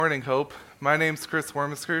Morning, Hope. My name's Chris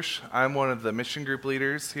Wormeskirch. I'm one of the mission group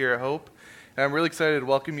leaders here at Hope. And I'm really excited to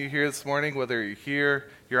welcome you here this morning, whether you're here,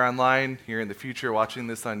 you're online, you're in the future watching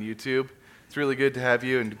this on YouTube. It's really good to have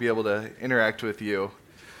you and to be able to interact with you.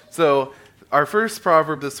 So our first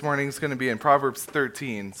proverb this morning is going to be in Proverbs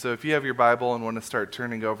 13. So if you have your Bible and want to start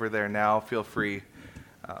turning over there now, feel free.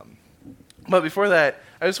 But before that,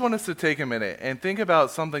 I just want us to take a minute and think about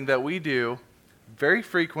something that we do very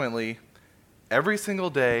frequently every single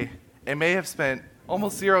day, and may have spent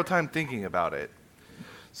almost zero time thinking about it.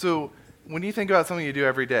 So when you think about something you do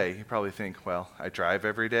every day, you probably think, well, I drive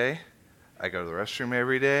every day, I go to the restroom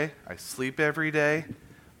every day, I sleep every day.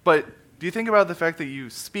 But do you think about the fact that you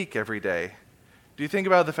speak every day? Do you think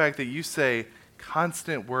about the fact that you say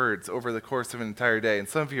constant words over the course of an entire day? And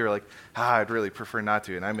some of you are like, I'd really prefer not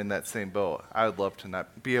to, and I'm in that same boat. I would love to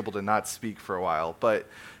not be able to not speak for a while. But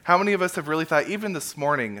how many of us have really thought, even this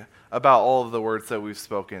morning, about all of the words that we've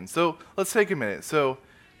spoken? So let's take a minute. So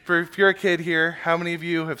if you're a kid here, how many of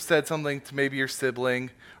you have said something to maybe your sibling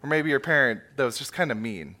or maybe your parent that was just kind of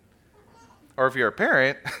mean? Or if you're a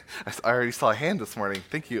parent, I already saw a hand this morning.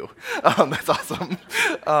 Thank you. That's awesome.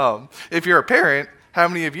 If you're a parent, how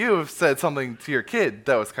many of you have said something to your kid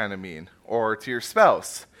that was kind of mean? Or to your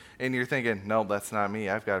spouse, and you're thinking, no, that's not me.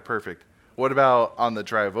 I've got it perfect. What about on the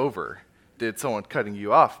drive over? Did someone cutting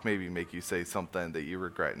you off maybe make you say something that you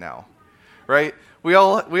regret now? Right? We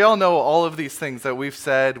all know all of these things that we've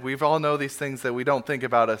said. We all know these things that we don't think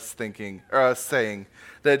about us thinking or us saying,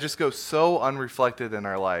 that just go so unreflected in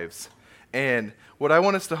our lives. And what I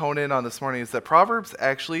want us to hone in on this morning is that Proverbs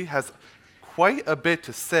actually has quite a bit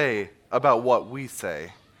to say about what we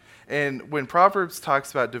say. And when Proverbs talks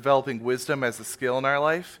about developing wisdom as a skill in our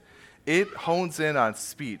life, it hones in on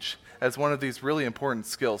speech as one of these really important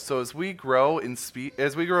skills. So as we grow in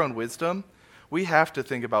wisdom, we have to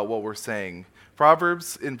think about what we're saying.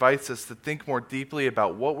 Proverbs invites us to think more deeply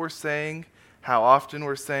about what we're saying, how often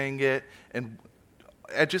we're saying it, and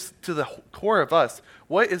just to the core of us,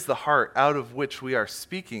 what is the heart out of which we are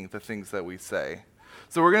speaking the things that we say?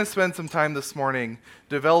 So we're going to spend some time this morning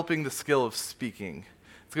developing the skill of speaking.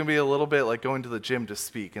 It's going to be a little bit like going to the gym to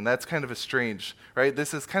speak, and that's kind of a strange, right?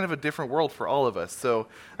 This is kind of a different world for all of us. So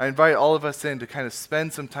I invite all of us in to kind of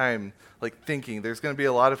spend some time like thinking. There's going to be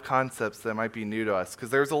a lot of concepts that might be new to us,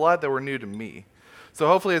 because there's a lot that were new to me. So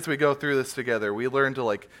hopefully as we go through this together, we learn to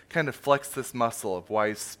like kind of flex this muscle of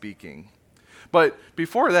wise speaking. But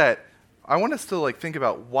before that, I want us to like think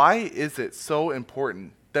about, why is it so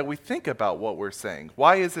important that we think about what we're saying?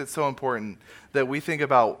 Why is it so important that we think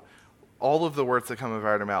about all of the words that come out of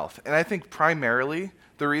our mouth? And I think primarily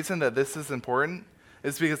the reason that this is important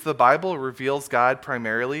is because the Bible reveals God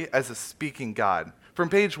primarily as a speaking God. From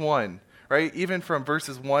page 1, right, even from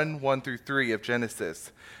verses 1 through 3 of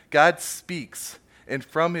Genesis, God speaks, and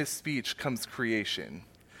from his speech comes creation.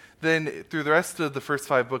 Then through the rest of the first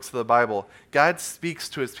 5 books of the Bible, God speaks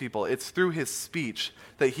to his people. It's through his speech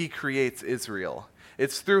that he creates Israel.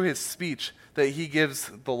 It's through his speech that he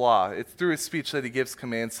gives the law. It's through his speech that he gives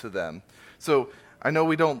commands to them. So I know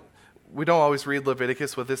we don't always read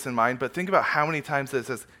Leviticus with this in mind, but think about how many times it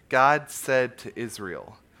says, God said to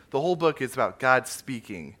Israel. The whole book is about God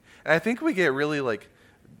speaking. And I think we get really like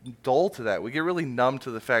dull to that. We get really numb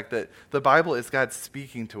to the fact that the Bible is God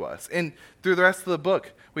speaking to us. And through the rest of the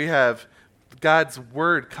book, we have God's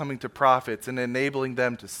word coming to prophets and enabling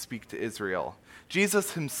them to speak to Israel.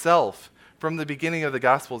 Jesus himself, from the beginning of the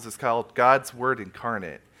Gospels, is called God's word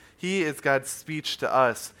incarnate. He is God's speech to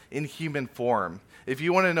us in human form. If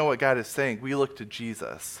you want to know what God is saying, we look to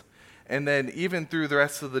Jesus. And then even through the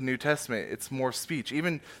rest of the New Testament, it's more speech.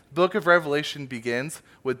 Even the book of Revelation begins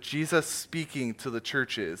with Jesus speaking to the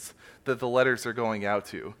churches that the letters are going out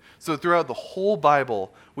to. So throughout the whole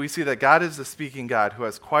Bible, we see that God is a speaking God who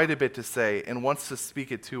has quite a bit to say and wants to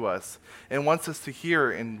speak it to us and wants us to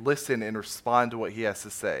hear and listen and respond to what he has to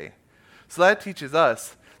say. So that teaches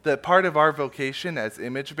us that part of our vocation as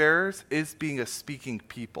image bearers is being a speaking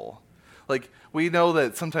people. Like, we know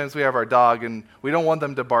that sometimes we have our dog and we don't want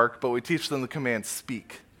them to bark, but we teach them the command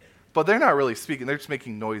speak. But they're not really speaking, they're just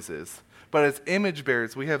making noises. But as image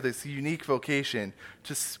bearers, we have this unique vocation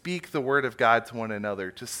to speak the word of God to one another,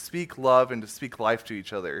 to speak love and to speak life to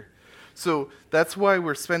each other. So that's why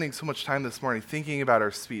we're spending so much time this morning thinking about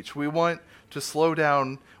our speech. We want to slow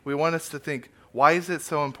down. We want us to think, why is it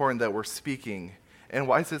so important that we're speaking? And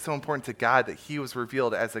why is it so important to God that he was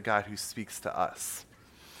revealed as a God who speaks to us?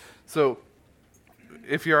 So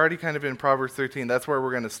if you're already kind of in Proverbs 13, that's where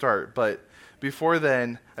we're going to start. But before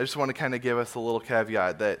then, I just want to kind of give us a little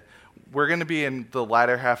caveat that we're going to be in the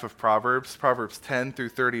latter half of Proverbs 10 through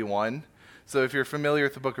 31. So if you're familiar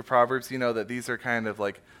with the book of Proverbs, you know that these are kind of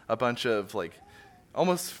like a bunch of like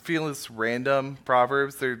almost feels random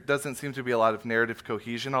proverbs. There doesn't seem to be a lot of narrative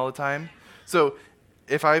cohesion all the time. So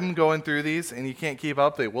if I'm going through these and you can't keep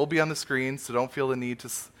up, they will be on the screen, so don't feel the need to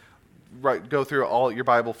go through all your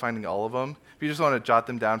Bible finding all of them. If you just want to jot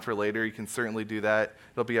them down for later, you can certainly do that.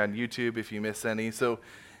 It'll be on YouTube if you miss any. So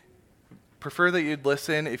prefer that you'd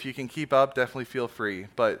listen. If you can keep up, definitely feel free.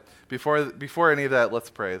 But before any of that, let's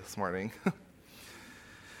pray this morning.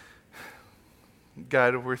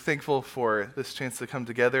 God, we're thankful for this chance to come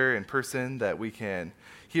together in person, that we can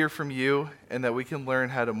hear from you and that we can learn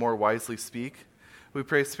how to more wisely speak. We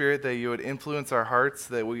pray, Spirit, that you would influence our hearts,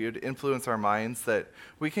 that we would influence our minds, that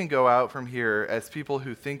we can go out from here as people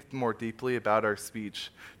who think more deeply about our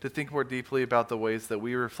speech, to think more deeply about the ways that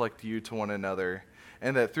we reflect you to one another,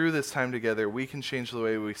 and that through this time together we can change the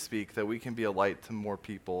way we speak, that we can be a light to more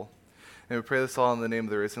people. And we pray this all in the name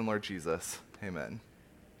of the risen Lord Jesus. Amen.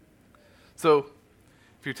 So,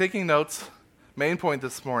 if you're taking notes, main point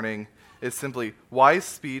this morning is simply wise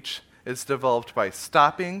speech is developed by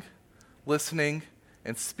stopping, listening,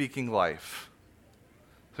 and speaking life.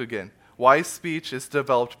 So again, wise speech is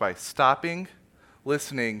developed by stopping,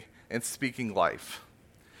 listening, and speaking life.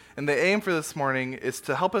 And the aim for this morning is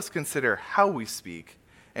to help us consider how we speak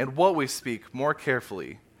and what we speak more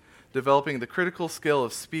carefully, developing the critical skill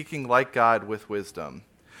of speaking like God with wisdom.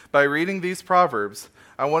 By reading these proverbs,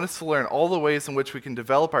 I want us to learn all the ways in which we can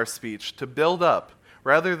develop our speech to build up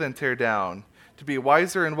rather than tear down, to be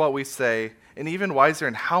wiser in what we say, and even wiser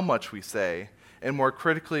in how much we say, and more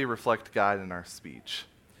critically reflect God in our speech.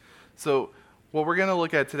 So what we're going to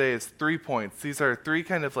look at today is 3 points. These are 3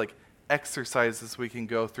 kind of like exercises we can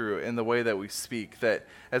go through in the way that we speak, that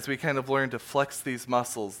as we kind of learn to flex these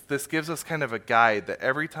muscles, this gives us kind of a guide that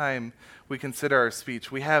every time we consider our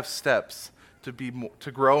speech, we have steps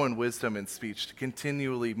to grow in wisdom in speech, to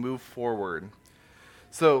continually move forward.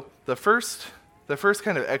 So the first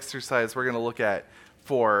kind of exercise we're going to look at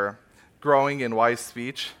for growing in wise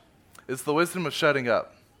speech is the wisdom of shutting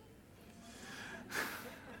up.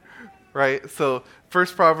 Right? So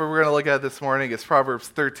first proverb we're going to look at this morning is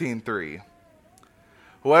Proverbs 13:3.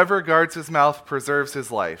 Whoever guards his mouth preserves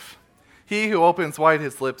his life. He who opens wide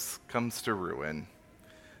his lips comes to ruin.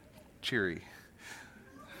 Cheery.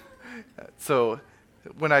 So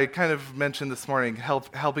when I kind of mentioned this morning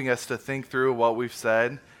helping us to think through what we've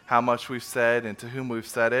said, how much we've said, and to whom we've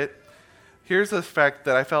said it, here's a fact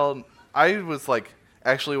that I was like,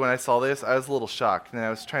 actually when I saw this, I was a little shocked, and I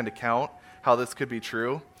was trying to count how this could be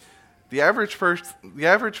true. The average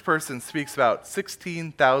person speaks about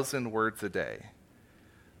 16,000 words a day.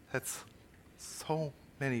 That's so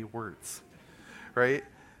many words, right?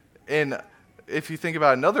 And if you think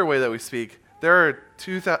about another way that we speak, there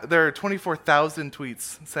are 24,000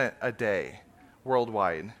 tweets sent a day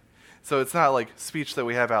worldwide. So it's not like speech that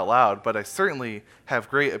we have out loud, but I certainly have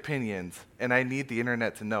great opinions, and I need the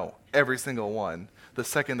internet to know every single one the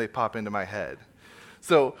second they pop into my head.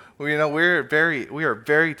 So we are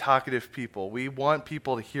very talkative people. We want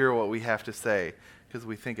people to hear what we have to say because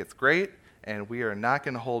we think it's great, and we are not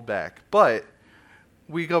going to hold back. But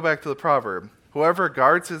we go back to the proverb: whoever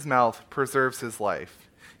guards his mouth preserves his life.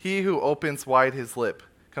 He who opens wide his lip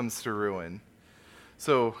comes to ruin.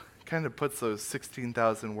 So kind of puts those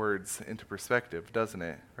 16,000 words into perspective, doesn't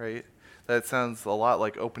it, right? That sounds a lot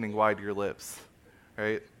like opening wide your lips,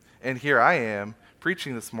 right? And here I am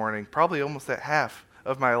preaching this morning, probably almost at half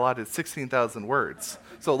of my allotted 16,000 words.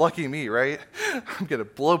 So lucky me, right? I'm going to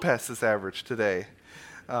blow past this average today.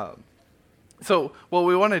 So what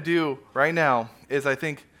we want to do right now is, I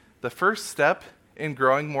think, the first step in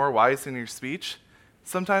growing more wise in your speech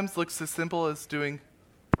sometimes looks as simple as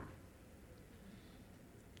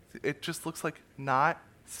it just looks like not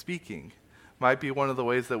speaking. Might be one of the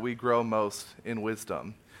ways that we grow most in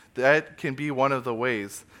wisdom. That can be one of the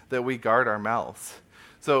ways that we guard our mouths.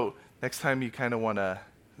 So next time you kind of want to,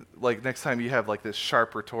 next time you have like this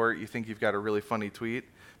sharp retort, you think you've got a really funny tweet,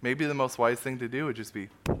 maybe the most wise thing to do would just be,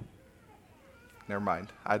 never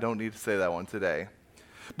mind, I don't need to say that one today.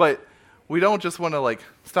 But we don't just want to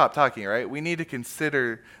stop talking, right? We need to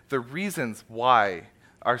consider the reasons why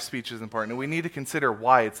our speech is important. And we need to consider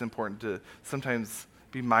why it's important to sometimes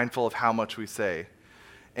be mindful of how much we say.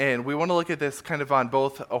 And we want to look at this kind of on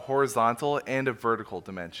both a horizontal and a vertical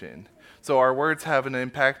dimension. So our words have an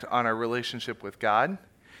impact on our relationship with God,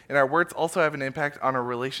 and our words also have an impact on our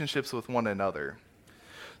relationships with one another.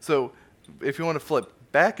 So if you want to flip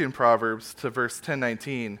back in Proverbs to verse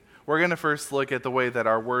 10:19, we're going to first look at the way that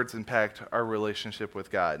our words impact our relationship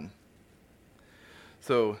with God.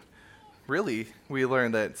 So really, we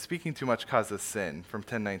learn that speaking too much causes sin from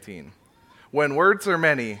 10:19. When words are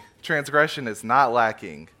many, transgression is not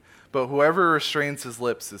lacking, but whoever restrains his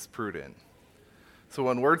lips is prudent. So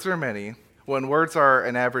when words are many, when words are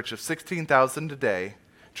an average of 16,000 a day,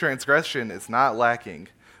 transgression is not lacking,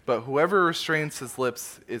 but whoever restrains his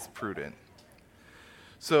lips is prudent.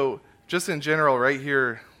 So just in general, right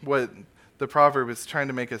here, what the proverb is trying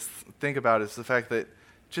to make us think about is the fact that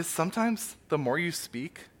just sometimes the more you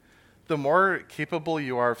speak, the more capable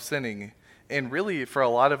you are of sinning. And really, for a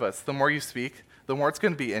lot of us, the more you speak, the more it's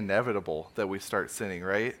going to be inevitable that we start sinning,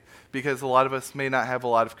 right? Because a lot of us may not have a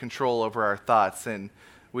lot of control over our thoughts, and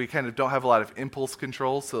we kind of don't have a lot of impulse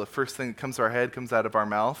control, so the first thing that comes to our head comes out of our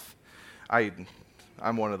mouth.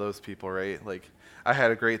 I'm one of those people, right? Like, I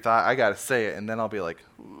had a great thought, I got to say it, and then I'll be like,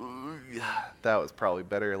 that was probably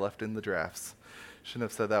better left in the drafts. Shouldn't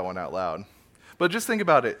have said that one out loud. But just think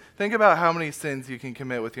about it. Think about how many sins you can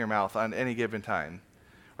commit with your mouth on any given time,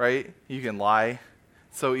 right? You can lie.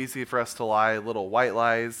 It's so easy for us to lie, little white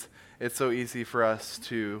lies. It's so easy for us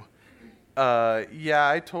to, yeah,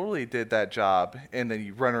 I totally did that job, and then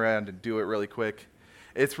you run around and do it really quick.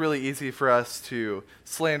 It's really easy for us to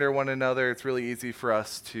slander one another. It's really easy for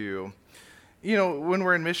us to, when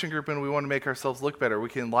we're in mission group and we want to make ourselves look better, we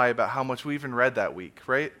can lie about how much we even read that week,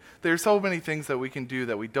 right? There's so many things that we can do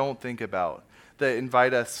that we don't think about that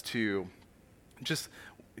invite us to just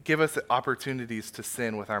give us opportunities to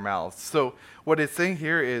sin with our mouths. So what it's saying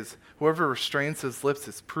here is whoever restrains his lips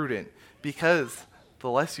is prudent, because the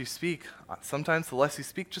less you speak, sometimes the less you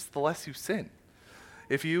speak, just the less you sin.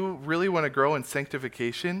 If you really want to grow in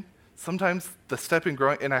sanctification, sometimes the step in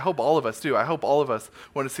growing, and I hope all of us do, I hope all of us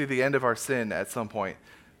want to see the end of our sin at some point.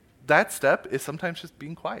 That step is sometimes just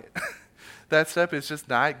being quiet. That step is just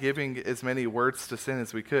not giving as many words to sin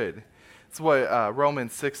as we could. It's what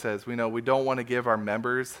Romans 6 says. We know we don't want to give our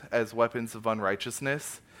members as weapons of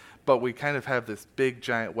unrighteousness, but we kind of have this big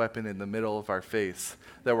giant weapon in the middle of our face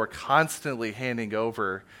that we're constantly handing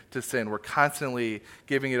over to sin. We're constantly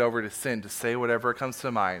giving it over to sin to say whatever comes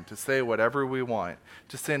to mind, to say whatever we want,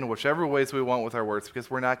 to sin in whichever ways we want with our words, because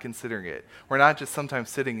we're not considering it. We're not just sometimes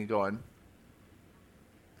sitting and going,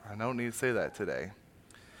 I don't need to say that today.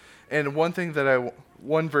 And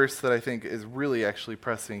one verse that I think is really actually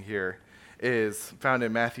pressing here is found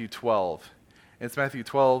in Matthew 12. It's Matthew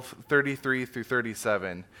 12, 33 through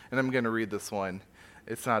 37. And I'm going to read this one.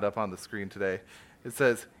 It's not up on the screen today. It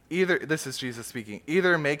says, this is Jesus speaking,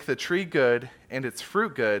 either make the tree good and its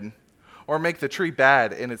fruit good, or make the tree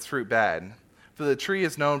bad and its fruit bad. For the tree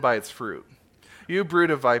is known by its fruit. You brood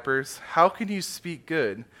of vipers, how can you speak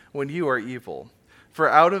good when you are evil? For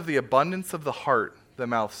out of the abundance of the heart, the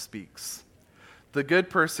mouth speaks. The good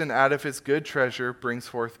person out of his good treasure brings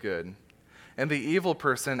forth good, and the evil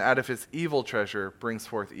person out of his evil treasure brings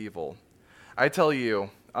forth evil. I tell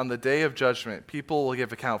you, on the day of judgment, people will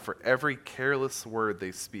give account for every careless word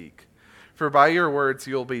they speak. For by your words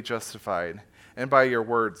you will be justified, and by your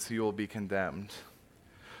words you will be condemned.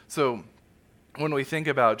 So, when we think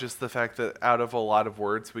about just the fact that out of a lot of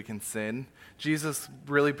words we can sin, Jesus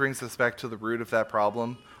really brings us back to the root of that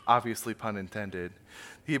problem, obviously pun intended.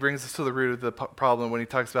 He brings us to the root of the problem when he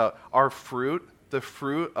talks about our fruit. The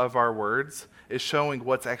fruit of our words is showing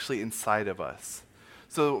what's actually inside of us.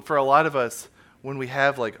 So for a lot of us, when we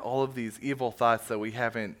have like all of these evil thoughts that we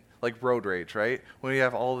haven't, like road rage, right? When we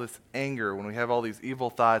have all this anger, when we have all these evil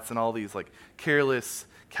thoughts and all these like careless,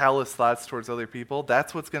 callous thoughts towards other people,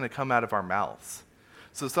 that's what's going to come out of our mouths.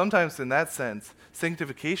 So sometimes in that sense,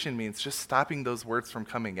 sanctification means just stopping those words from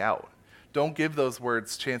coming out. Don't give those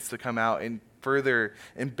words chance to come out and further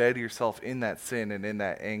embed yourself in that sin and in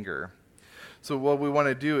that anger. So what we want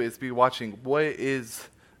to do is be watching what is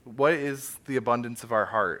the abundance of our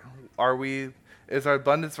heart. Is our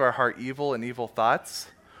abundance of our heart evil and evil thoughts?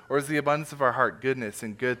 Or is the abundance of our heart goodness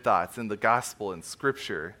and good thoughts and the gospel and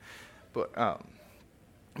scripture? But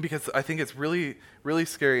because I think it's really, really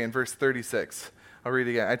scary in verse 36. I'll read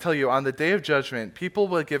it again. I tell you, on the day of judgment, people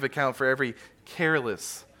will give account for every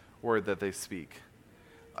careless word that they speak.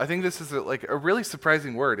 I think this is a really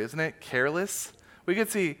surprising word, isn't it? Careless. We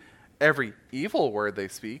could see every evil word they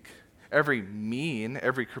speak, every mean,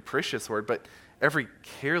 every capricious word, but every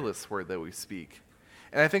careless word that we speak.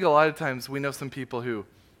 And I think a lot of times we know some people who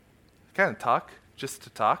kind of talk just to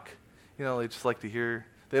talk. They just like to hear.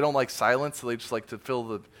 They don't like silence, so they just like to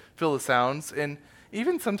fill the sounds. And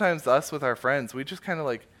even sometimes us with our friends, we just kind of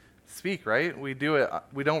like speak, right? We do it.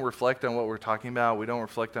 We don't reflect on what we're talking about. We don't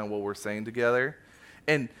reflect on what we're saying together.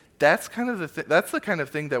 And that's kind of that's the kind of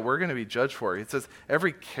thing that we're going to be judged for. It says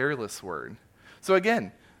every careless word. So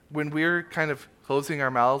again, when we're kind of closing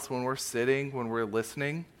our mouths, when we're sitting, when we're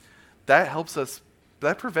listening, that helps us,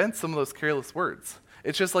 that prevents some of those careless words.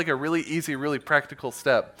 It's just like a really easy, really practical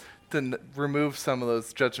step to remove some of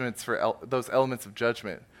those judgments for those elements of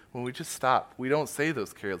judgment. When we just stop, we don't say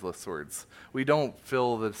those careless words. We don't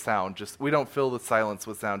fill the silence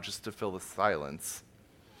with sound just to fill the silence.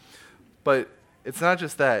 But it's not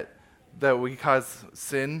just that we cause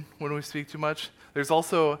sin when we speak too much. There's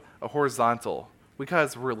also a horizontal. We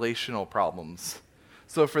cause relational problems.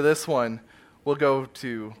 So for this one, we'll go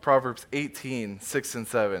to Proverbs 18, 6 and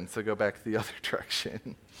 7. So go back to the other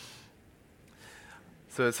direction.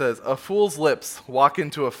 So it says, "A fool's lips walk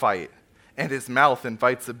into a fight, and his mouth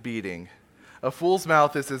invites a beating. A fool's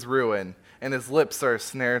mouth is his ruin, and his lips are a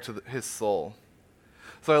snare to his soul."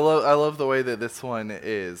 So I love the way that this one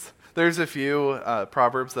is. There's a few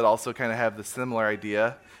Proverbs that also kind of have the similar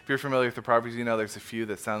idea. If you're familiar with the Proverbs, you know there's a few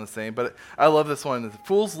that sound the same. But I love this one. The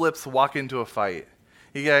fool's lips walk into a fight.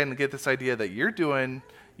 You kind of get this idea that you're kind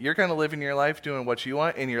of living your life doing what you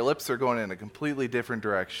want, and your lips are going in a completely different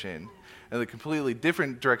direction. And the completely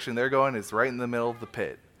different direction they're going is right in the middle of the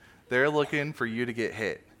pit. They're looking for you to get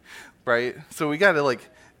hit, right? So we got to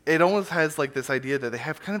it almost has this idea that they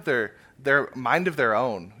have kind of their mind of their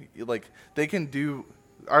own. They can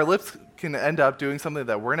our lips can end up doing something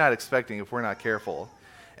that we're not expecting if we're not careful.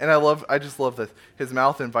 And I just love that his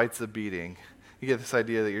mouth invites a beating. You get this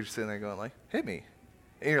idea that you're just sitting there going hit me.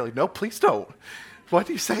 And you're like, no, please don't. What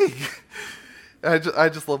are you saying? I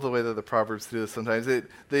just love the way that the Proverbs do this sometimes.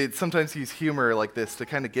 They sometimes use humor like this to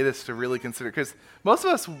kind of get us to really consider, because most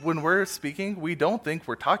of us, when we're speaking, we don't think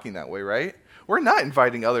we're talking that way, right? We're not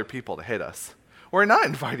inviting other people to hit us. We're not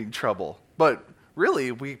inviting trouble, but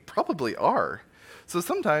really, we probably are. So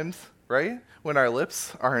sometimes, right, when our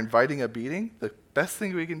lips are inviting a beating, the best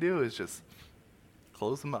thing we can do is just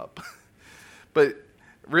close them up. But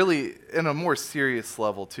really, in a more serious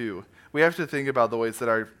level too, we have to think about the ways that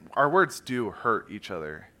our words do hurt each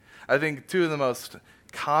other. I think two of the most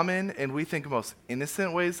common and we think most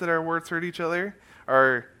innocent ways that our words hurt each other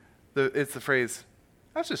it's the phrase,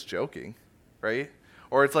 "I was just joking," right?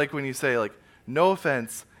 Or it's like when you say "No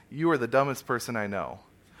offense, you are the dumbest person I know."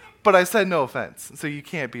 But I said no offense, so you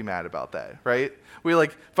can't be mad about that, right? We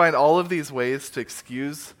find all of these ways to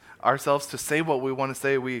excuse ourselves to say what we want to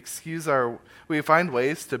say. We find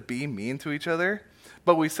ways to be mean to each other,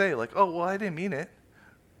 but we say "Oh, well, I didn't mean it.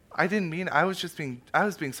 I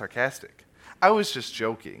was being sarcastic. I was just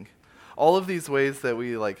joking." All of these ways that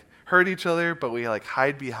we hurt each other, but we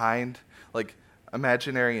hide behind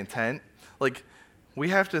imaginary intent. We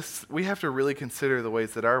have to really consider the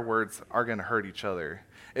ways that our words are going to hurt each other.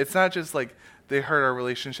 It's not just they hurt our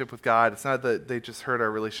relationship with God. It's not that they just hurt our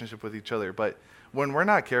relationship with each other, but when we're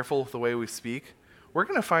not careful with the way we speak, we're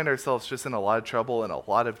going to find ourselves just in a lot of trouble in a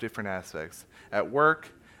lot of different aspects. At work,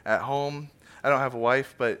 at home. I don't have a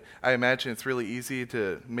wife, but I imagine it's really easy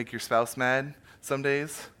to make your spouse mad some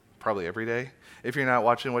days, probably every day, if you're not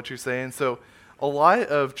watching what you're saying. So a lot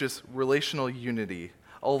of just relational unity,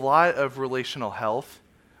 a lot of relational health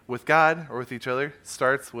with God or with each other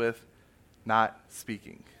starts with not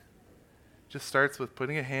speaking. Just starts with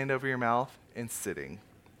putting a hand over your mouth and sitting.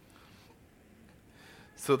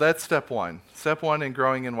 So that's step one. Step one in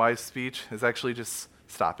growing in wise speech is actually just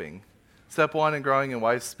stopping. Step one in growing in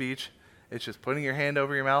wise speech, it's just putting your hand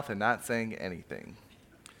over your mouth and not saying anything.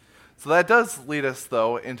 So that does lead us,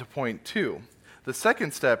 though, into point two. The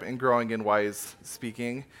second step in growing in wise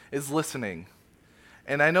speaking is listening.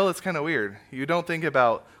 And I know that's kind of weird. You don't think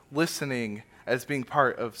about listening as being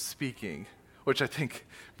part of speaking, which I think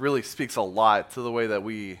really speaks a lot to the way that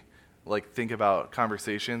we think about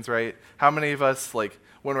conversations, right? How many of us, when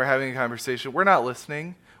we're having a conversation, we're not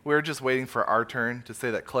listening. We're just waiting for our turn to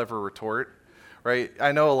say that clever retort, right?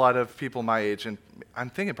 I know a lot of people my age, and I'm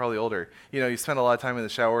thinking probably older, you spend a lot of time in the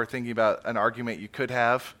shower thinking about an argument you could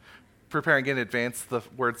have, preparing in advance the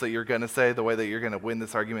words that you're going to say, the way that you're going to win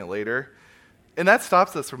this argument later. And that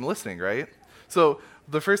stops us from listening, right? So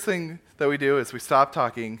the first thing that we do is we stop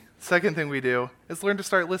talking. Second thing we do is learn to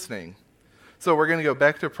start listening. So we're going to go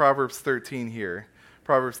back to Proverbs 13 here.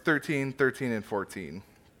 Proverbs 13, 13, and 14.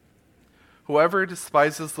 "Whoever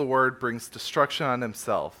despises the word brings destruction on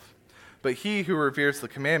himself, but he who reveres the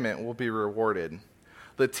commandment will be rewarded.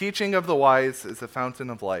 The teaching of the wise is a fountain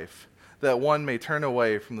of life, that one may turn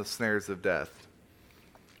away from the snares of death."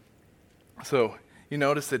 So you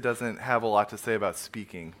notice it doesn't have a lot to say about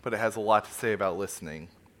speaking, but it has a lot to say about listening.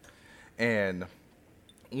 And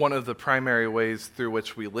one of the primary ways through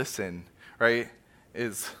which we listen, right,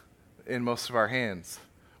 is in most of our hands.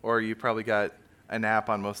 Or you probably got an app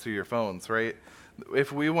on most of your phones, right?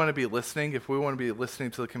 If we want to be listening, if we want to be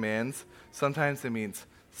listening to the commands, sometimes it means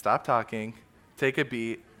stop talking, take a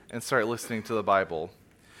beat, and start listening to the Bible.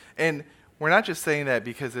 And we're not just saying that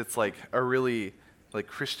because it's like a really like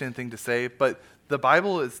Christian thing to say, but the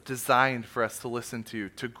Bible is designed for us to listen to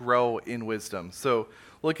grow in wisdom. So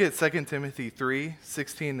look at 2 Timothy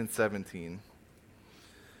 3:16 and 17.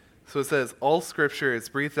 So it says, all scripture is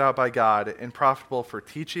breathed out by God and profitable for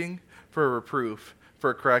teaching, for reproof,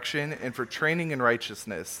 for correction, and for training in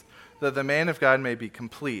righteousness, that the man of God may be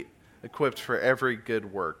complete, equipped for every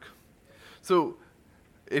good work. So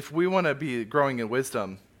if we want to be growing in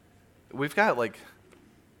wisdom, we've got like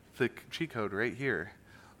the cheat code right here.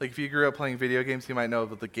 Like if you grew up playing video games, you might know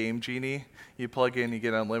of the Game Genie. You plug in, you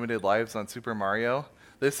get unlimited lives on Super Mario.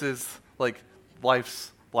 This is like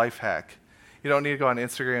life's life hack. You don't need to go on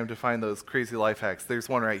Instagram to find those crazy life hacks. There's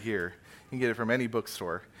one right here. You can get it from any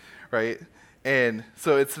bookstore, right? And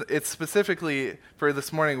so it's specifically for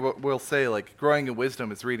this morning, what we'll say like growing in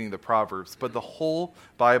wisdom is reading the Proverbs, but the whole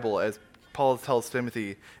Bible, as Paul tells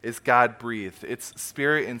Timothy, is God-breathed. It's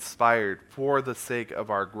Spirit-inspired for the sake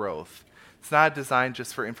of our growth. It's not designed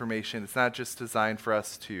just for information. It's not just designed for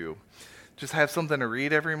us to just have something to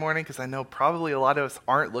read every morning, because I know probably a lot of us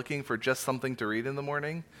aren't looking for just something to read in the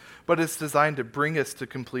morning, but it's designed to bring us to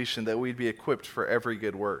completion, that we'd be equipped for every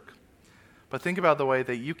good work. But think about the way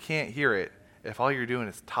that you can't hear it if all you're doing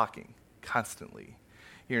is talking constantly.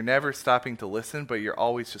 You're never stopping to listen, but you're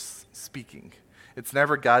always just speaking. It's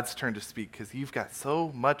never God's turn to speak because you've got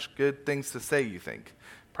so much good things to say, you think.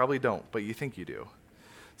 Probably don't, but you think you do.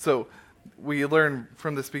 So we learn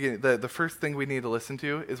from this beginning that the first thing we need to listen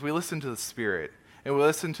to is we listen to the Spirit. And we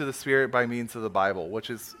listen to the Spirit by means of the Bible, which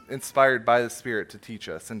is inspired by the Spirit to teach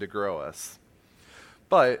us and to grow us.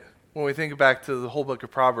 But when we think back to the whole book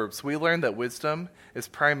of Proverbs, we learn that wisdom is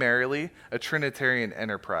primarily a Trinitarian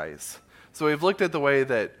enterprise. So we've looked at the way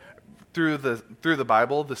that through the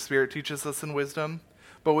Bible, the Spirit teaches us in wisdom,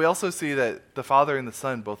 but we also see that the Father and the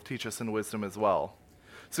Son both teach us in wisdom as well.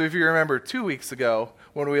 So if you remember 2 weeks ago,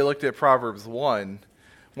 when we looked at Proverbs 1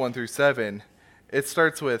 through 7, it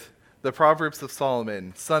starts with the Proverbs of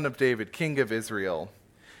Solomon, son of David, king of Israel.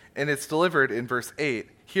 And it's delivered in verse 8,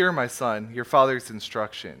 hear, my son, your father's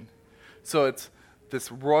instruction. So it's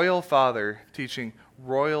this royal father teaching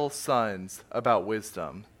royal sons about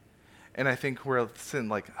wisdom. And I think we're sitting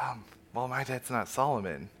like, well, my dad's not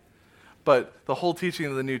Solomon. But the whole teaching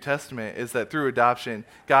of the New Testament is that through adoption,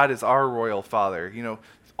 God is our royal father. You know,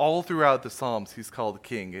 all throughout the Psalms, he's called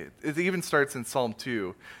king. It even starts in Psalm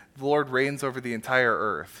 2. The Lord reigns over the entire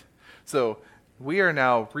earth. So we are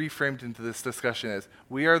now reframed into this discussion as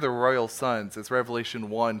we are the royal sons, as Revelation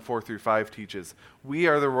 1:4-5 teaches. We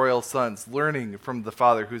are the royal sons learning from the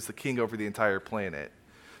Father who's the king over the entire planet.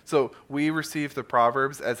 So we receive the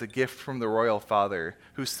Proverbs as a gift from the royal Father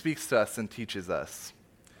who speaks to us and teaches us.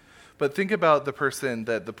 But think about the person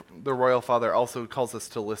that the royal Father also calls us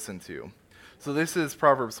to listen to. So this is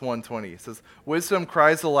Proverbs 1:20. It says, wisdom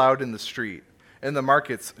cries aloud in the street. In the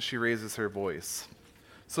markets she raises her voice.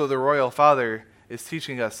 So the royal Father is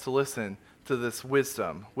teaching us to listen to this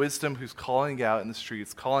wisdom who's calling out in the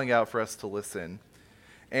streets, calling out for us to listen.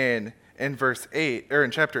 And in verse 8, or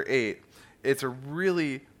in chapter 8, it's a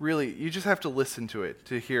really, you just have to listen to it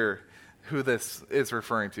to hear who this is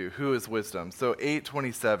referring to, who is wisdom. So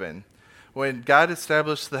 8:27, when God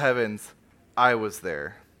established the heavens, I was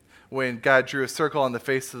there. When God drew a circle on the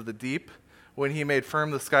face of the deep, when he made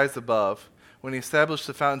firm the skies above, when he established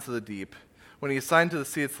the fountains of the deep, when he assigned to the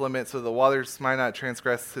sea its limit so the waters might not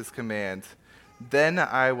transgress his command, then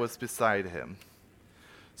I was beside him.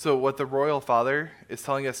 So what the royal Father is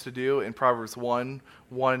telling us to do in Proverbs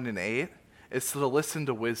 1:1 and 8 is to listen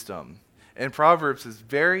to wisdom. And Proverbs is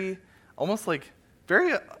very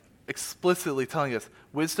explicitly telling us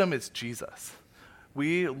wisdom is Jesus.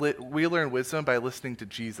 We learn wisdom by listening to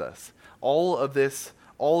Jesus. All of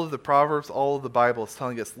the Proverbs, all of the Bible is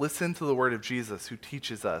telling us, listen to the word of Jesus who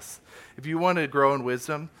teaches us. If you want to grow in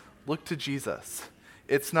wisdom, look to Jesus.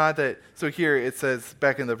 It's not that, so here it says,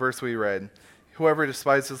 back in the verse we read, whoever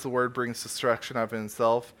despises the word brings destruction of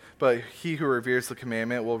himself, but he who reveres the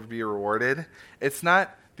commandment will be rewarded. It's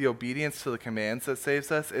not the obedience to the commands that saves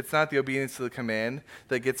us. It's not the obedience to the command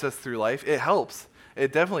that gets us through life. It helps.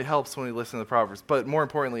 It definitely helps when we listen to the Proverbs. But more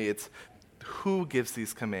importantly, it's who gives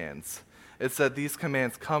these commands. It's that these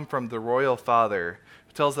commands come from the royal Father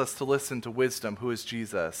who tells us to listen to wisdom, who is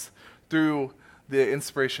Jesus, through the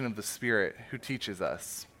inspiration of the Spirit who teaches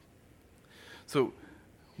us. So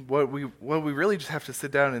what we really just have to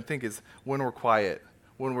sit down and think is when we're quiet,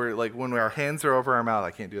 when our hands are over our mouth.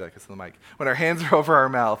 I can't do that because of the mic. When our hands are over our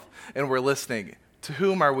mouth and we're listening, to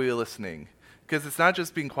whom are we listening? Because it's not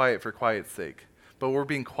just being quiet for quiet's sake, but we're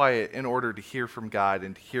being quiet in order to hear from God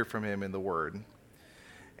and to hear from him in the Word.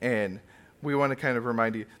 And we want to kind of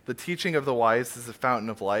remind you, the teaching of the wise is a fountain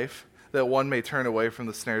of life, that one may turn away from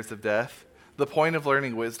the snares of death. The point of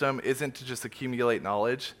learning wisdom isn't to just accumulate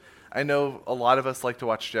knowledge. I know a lot of us like to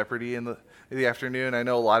watch Jeopardy in the afternoon. I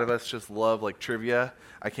know a lot of us just love like trivia.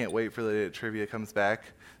 I can't wait for the day that trivia comes back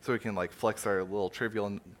so we can like flex our little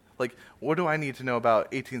trivial. Like, what do I need to know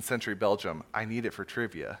about 18th century Belgium? I need it for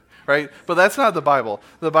trivia, right? But that's not the Bible.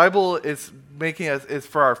 The Bible is is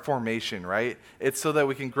for our formation, right? It's so that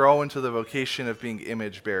we can grow into the vocation of being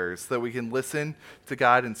image bearers, so that we can listen to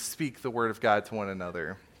God and speak the word of God to one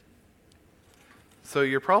another. So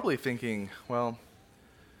you're probably thinking, well,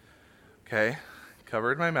 okay,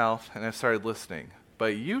 covered my mouth and I started listening.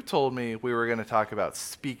 But you told me we were going to talk about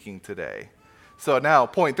speaking today. So now,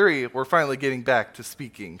 point 3, we're finally getting back to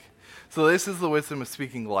speaking. So this is the wisdom of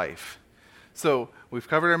speaking life. So we've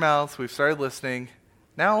covered our mouths, we've started listening.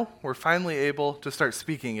 Now we're finally able to start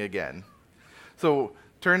speaking again. So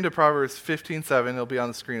turn to Proverbs 15:7, it'll be on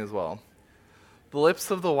the screen as well. The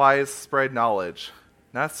lips of the wise spread knowledge,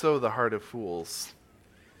 not so the heart of fools.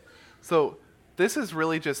 So this is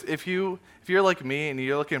really just, if you're like me and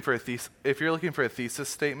you're looking for a thesis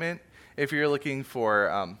statement, if you're looking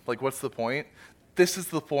for like what's the point, this is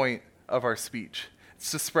the point of our speech.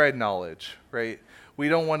 It's to spread knowledge, right? We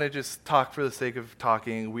don't want to just talk for the sake of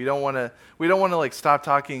talking. We don't want to like stop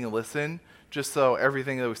talking and listen just so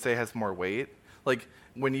everything that we say has more weight. Like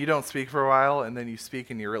when you don't speak for a while and then you speak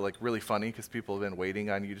and you're like really funny because people have been waiting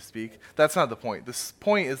on you to speak. That's not the point. The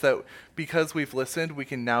point is that because we've listened, we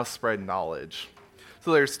can now spread knowledge.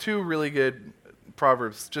 So there's 2 really good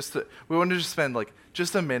Proverbs. We want to just spend like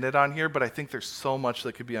just a minute on here, but I think there's so much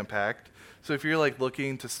that could be unpacked. So if you're like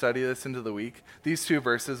looking to study this into the week, these 2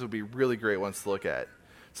 verses would be really great ones to look at.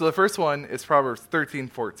 So the first one is Proverbs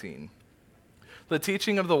 13:14. The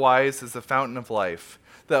teaching of the wise is the fountain of life,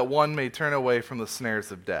 that one may turn away from the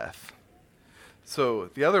snares of death. So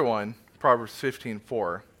the other one, Proverbs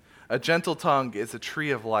 15:4. A gentle tongue is a tree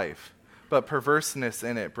of life, but perverseness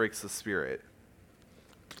in it breaks the spirit.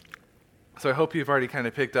 So I hope you've already kind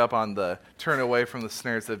of picked up on the turn away from the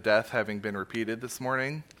snares of death having been repeated this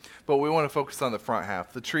morning. But we want to focus on the front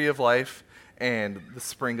half, the tree of life and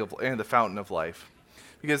the fountain of life.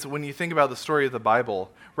 Because when you think about the story of the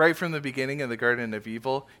Bible, right from the beginning of the Garden of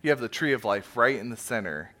Evil, you have the tree of life right in the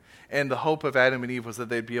center. And the hope of Adam and Eve was that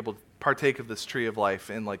they'd be able to partake of this tree of life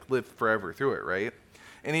and like live forever through it, right?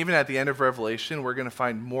 And even at the end of Revelation, we're going to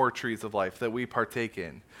find more trees of life that we partake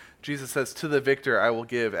in. Jesus says, to the victor, I will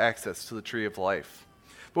give access to the tree of life.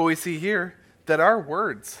 But we see here that our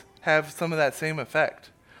words have some of that same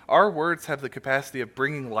effect. Our words have the capacity of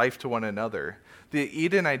bringing life to one another. The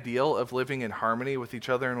Eden ideal of living in harmony with each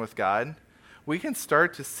other and with God, we can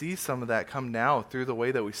start to see some of that come now through the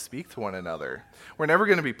way that we speak to one another. We're never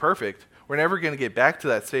going to be perfect. We're never going to get back to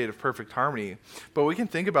that state of perfect harmony, but we can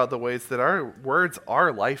think about the ways that our words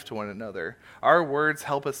are life to one another. Our words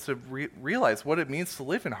help us to realize what it means to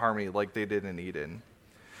live in harmony like they did in Eden.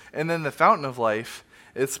 And then the fountain of life,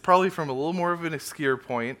 it's probably from a little more of an obscure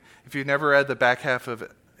point. If you've never read the back half of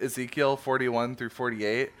Ezekiel 41 through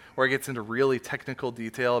 48, where it gets into really technical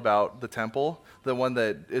detail about the temple, the one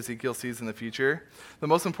that Ezekiel sees in the future, the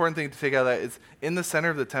most important thing to take out of that is in the center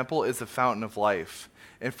of the temple is the fountain of life.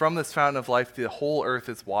 And from this fountain of life, the whole earth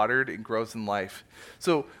is watered and grows in life.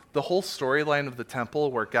 So the whole storyline of the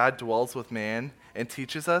temple where God dwells with man and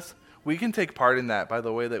teaches us, we can take part in that by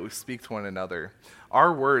the way that we speak to one another.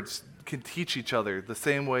 Our words can teach each other the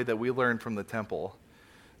same way that we learn from the temple.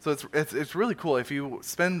 So it's really cool if you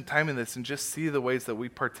spend time in this and just see the ways that we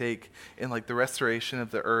partake in like the restoration of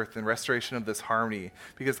the earth and restoration of this harmony.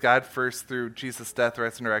 Because God first, through Jesus' death,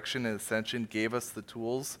 resurrection, and ascension, gave us the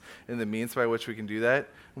tools and the means by which we can do that.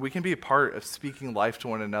 We can be a part of speaking life to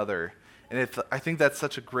one another. And I think that's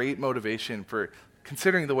such a great motivation for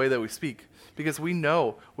considering the way that we speak. Because we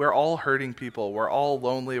know we're all hurting people. We're all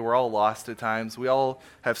lonely. We're all lost at times. We all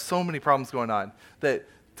have so many problems going on that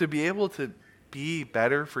to be able to be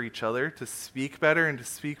better for each other, to speak better and to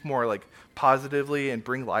speak more like positively and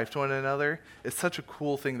bring life to one another is such a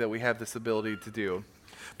cool thing that we have this ability to do.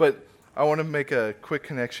 But I want to make a quick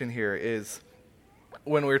connection here is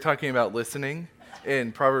when we were talking about listening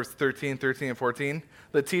in Proverbs 13 and 14,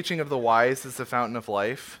 the teaching of the wise is the fountain of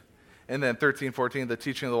life. And then 13:14, the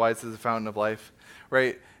teaching of the wise is the fountain of life,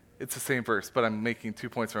 right? It's the same verse, but I'm making 2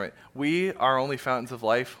 points from it. We are only fountains of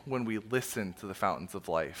life when we listen to the fountains of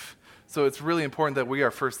life. So it's really important that we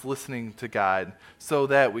are first listening to God so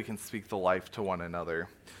that we can speak the life to one another,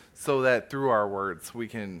 so that through our words we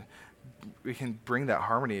can bring that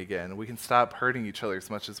harmony again. We can stop hurting each other as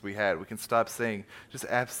much as we had. We can stop saying just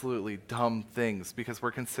absolutely dumb things because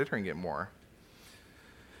we're considering it more.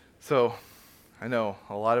 So I know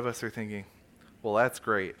a lot of us are thinking, well, that's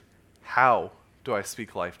great. How do I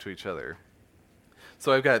speak life to each other?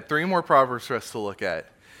 So I've got 3 more Proverbs for us to look at.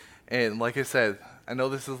 And like I said, I know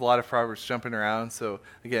this is a lot of Proverbs jumping around. So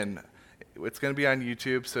again, it's going to be on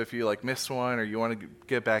YouTube. So if you missed one or you want to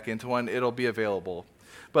get back into one, it'll be available.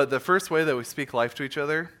 But the first way that we speak life to each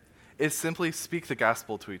other is simply speak the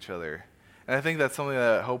gospel to each other. And I think that's something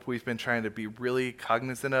that I hope we've been trying to be really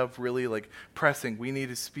cognizant of, really pressing. We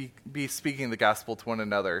need to be speaking the gospel to one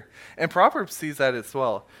another. And Proverbs sees that as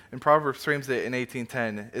well. And Proverbs frames it in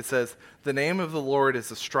 18:10. It says, "The name of the Lord is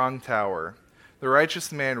a strong tower. The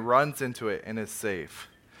righteous man runs into it and is safe."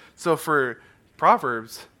 So for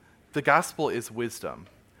Proverbs, the gospel is wisdom.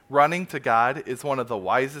 Running to God is one of the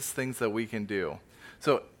wisest things that we can do.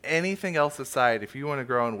 So anything else aside, if you want to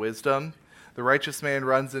grow in wisdom, the righteous man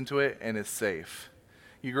runs into it and is safe.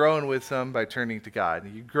 You grow in wisdom by turning to God.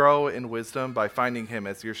 You grow in wisdom by finding him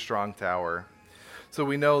as your strong tower. So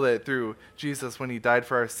we know that through Jesus, when he died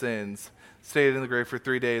for our sins, stayed in the grave for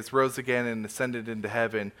 3 days, rose again and ascended into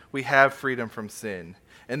heaven, we have freedom from sin.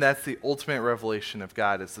 And that's the ultimate revelation of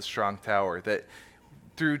God as the strong tower, that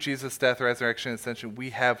through Jesus' death, resurrection, and ascension, we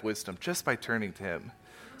have wisdom just by turning to him.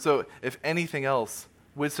 So if anything else,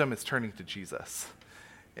 wisdom is turning to Jesus.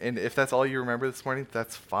 And if that's all you remember this morning,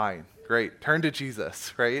 that's fine. Great. Turn to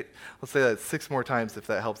Jesus, right? I'll say that 6 more times if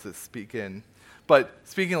that helps us speak in. But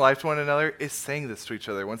speaking life to one another is saying this to each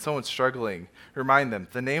other. When someone's struggling, remind them,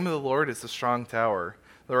 the name of the Lord is a strong tower.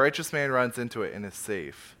 The righteous man runs into it and is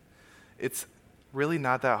safe. It's really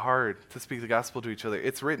not that hard to speak the gospel to each other.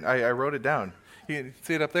 It's written. I wrote it down. You can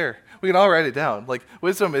see it up there. We can all write it down.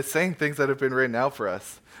 Wisdom is saying things that have been written out for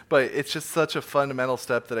us. But it's just such a fundamental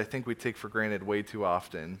step that I think we take for granted way too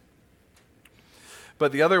often.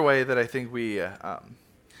 But the other way that I think we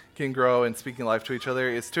can grow in speaking life to each other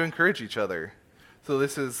is to encourage each other. So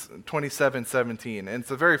this is 27:17, and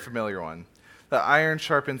it's a very familiar one. That iron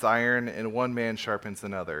sharpens iron, and one man sharpens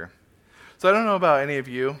another. So I don't know about any of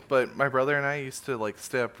you, but my brother and I used to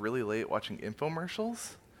stay up really late watching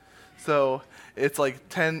infomercials. So it's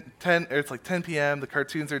 10 p.m., the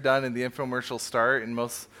cartoons are done, and the infomercials start, and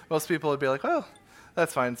most people would be like, well,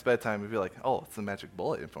 that's fine, it's bedtime. We'd be like, oh, it's the Magic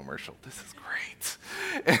Bullet infomercial. This is great.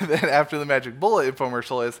 And then after the Magic Bullet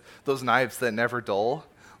infomercial is those knives that never dull.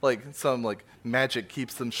 Some magic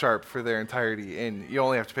keeps them sharp for their entirety, and you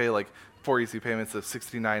only have to pay 4 easy payments of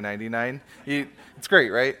 $69.99. It's great,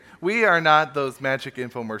 right? We are not those magic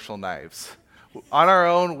infomercial knives. On our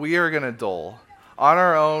own, we are going to dull. On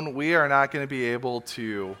our own, we are not going to be able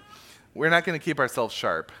to, we're not going to keep ourselves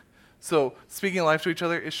sharp. So speaking life to each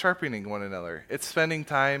other is sharpening one another. It's spending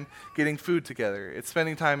time getting food together. It's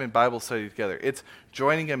spending time in Bible study together. It's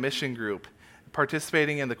joining a mission group,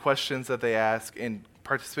 participating in the questions that they ask, and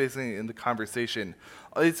participating in the conversation.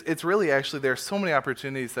 It's really actually, there are so many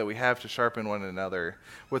opportunities that we have to sharpen one another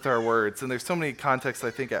with our words. And there's so many contexts,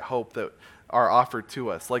 I think, at Hope that are offered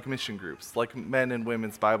to us, like mission groups, like men and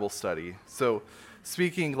women's Bible study. So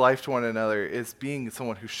speaking life to one another is being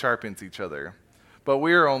someone who sharpens each other. But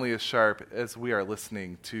we are only as sharp as we are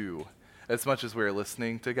listening to, as much as we are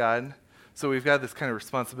listening to God. So we've got this kind of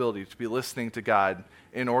responsibility to be listening to God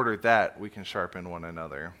in order that we can sharpen one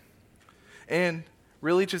another. And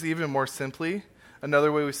really, just even more simply,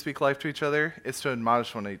 another way we speak life to each other is to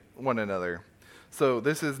admonish one another. So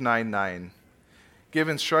this is 9:9. Give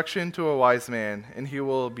instruction to a wise man, and he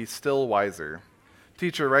will be still wiser.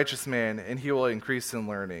 Teach a righteous man, and he will increase in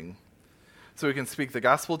learning. So we can speak the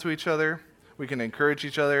gospel to each other, we can encourage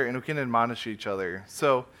each other, and we can admonish each other.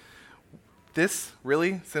 So this,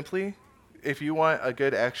 really, simply, if you want a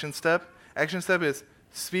good action step is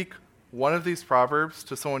speak one of these proverbs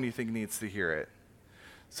to someone you think needs to hear it.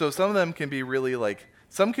 So some of them can be really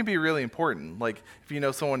some can be really important. If you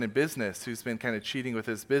know someone in business who's been kind of cheating with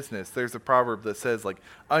his business, there's a proverb that says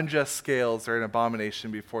unjust scales are an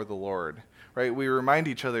abomination before the Lord, right? We remind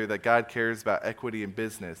each other that God cares about equity in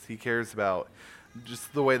business. He cares about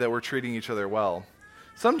just the way that we're treating each other well.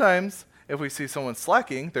 Sometimes if we see someone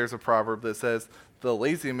slacking, there's a proverb that says the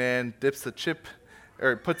lazy man puts a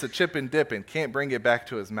chip in dip and can't bring it back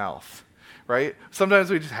to his mouth. Right? Sometimes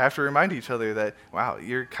we just have to remind each other that, wow,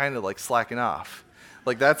 you're kind of slacking off.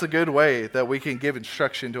 That's a good way that we can give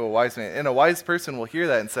instruction to a wise man. And a wise person will hear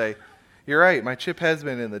that and say, you're right, my chip has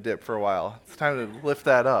been in the dip for a while. It's time to lift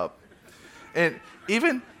that up. And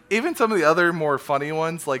even some of the other more funny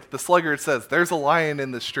ones, like the sluggard says, there's a lion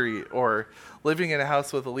in the street, or living in a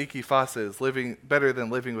house with a leaky faucet is living better than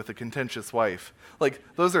living with a contentious wife.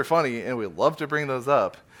 Those are funny, and we love to bring those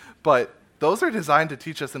up. But those are designed to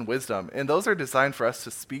teach us in wisdom, and those are designed for us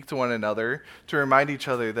to speak to one another, to remind each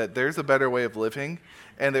other that there's a better way of living,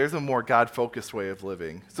 and there's a more God-focused way of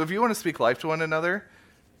living. So if you want to speak life to one another,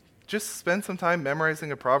 just spend some time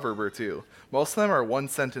memorizing a proverb or two. Most of them are one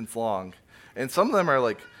sentence long, and some of them are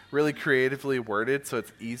like really creatively worded, so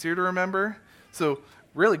it's easier to remember. So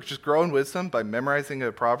really just grow in wisdom by memorizing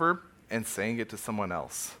a proverb and saying it to someone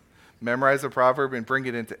else. Memorize a proverb and bring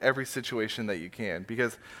it into every situation that you can.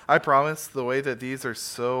 Because I promise, the way that these are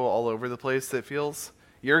so all over the place, it feels,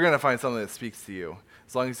 you're going to find something that speaks to you,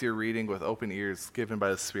 as long as you're reading with open ears given by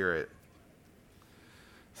the Spirit.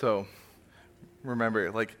 So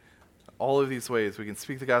remember, like, all of these ways we can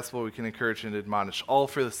speak the gospel, we can encourage and admonish, all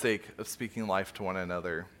for the sake of speaking life to one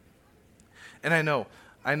another. And I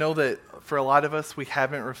know that for a lot of us, we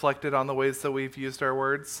haven't reflected on the ways that we've used our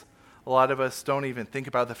words. A lot of us don't even think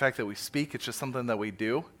about the fact that we speak. It's just something that we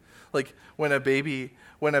do. Like when a baby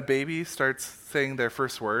starts saying their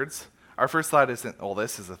first words, our first thought isn't, oh,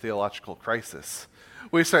 this is a theological crisis.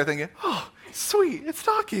 We start thinking, oh, sweet, it's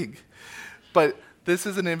talking. But this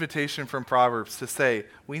is an invitation from Proverbs to say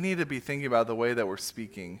we need to be thinking about the way that we're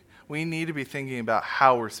speaking. We need to be thinking about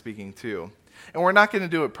how we're speaking too. And we're not going to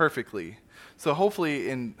do it perfectly. So hopefully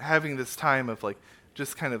in having this time of like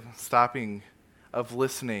just kind of stopping, of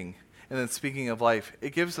listening, and then speaking of life,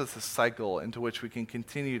 it gives us a cycle into which we can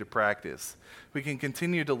continue to practice. We can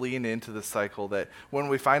continue to lean into the cycle that when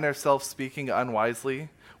we find ourselves speaking unwisely,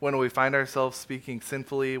 when we find ourselves speaking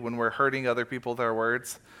sinfully, when we're hurting other people with our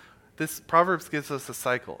words, this Proverbs gives us a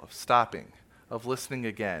cycle of stopping, of listening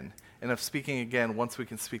again, and of speaking again once we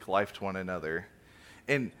can speak life to one another.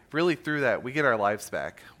 And really through that, we get our lives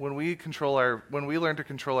back. When we learn to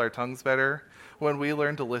control our tongues better, when we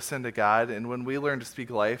learn to listen to God, and when we learn to speak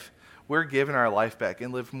life, we're given our life back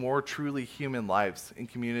and live more truly human lives in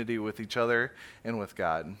community with each other and with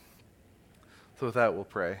God. So with that, we'll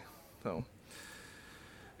pray. So,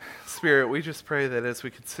 Spirit, we just pray that as we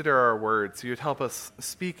consider our words, you would help us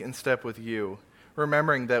speak in step with you,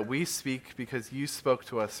 remembering that we speak because you spoke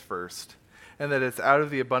to us first, and that it's out of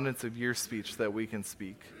the abundance of your speech that we can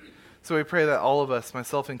speak. So we pray that all of us,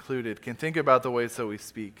 myself included, can think about the ways that we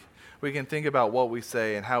speak. We can think about what we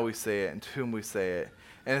say and how we say it and to whom we say it.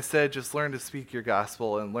 And instead, just learn to speak your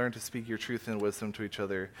gospel and learn to speak your truth and wisdom to each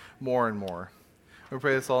other more and more. We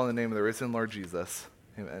pray this all in the name of the risen Lord Jesus.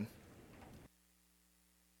 Amen.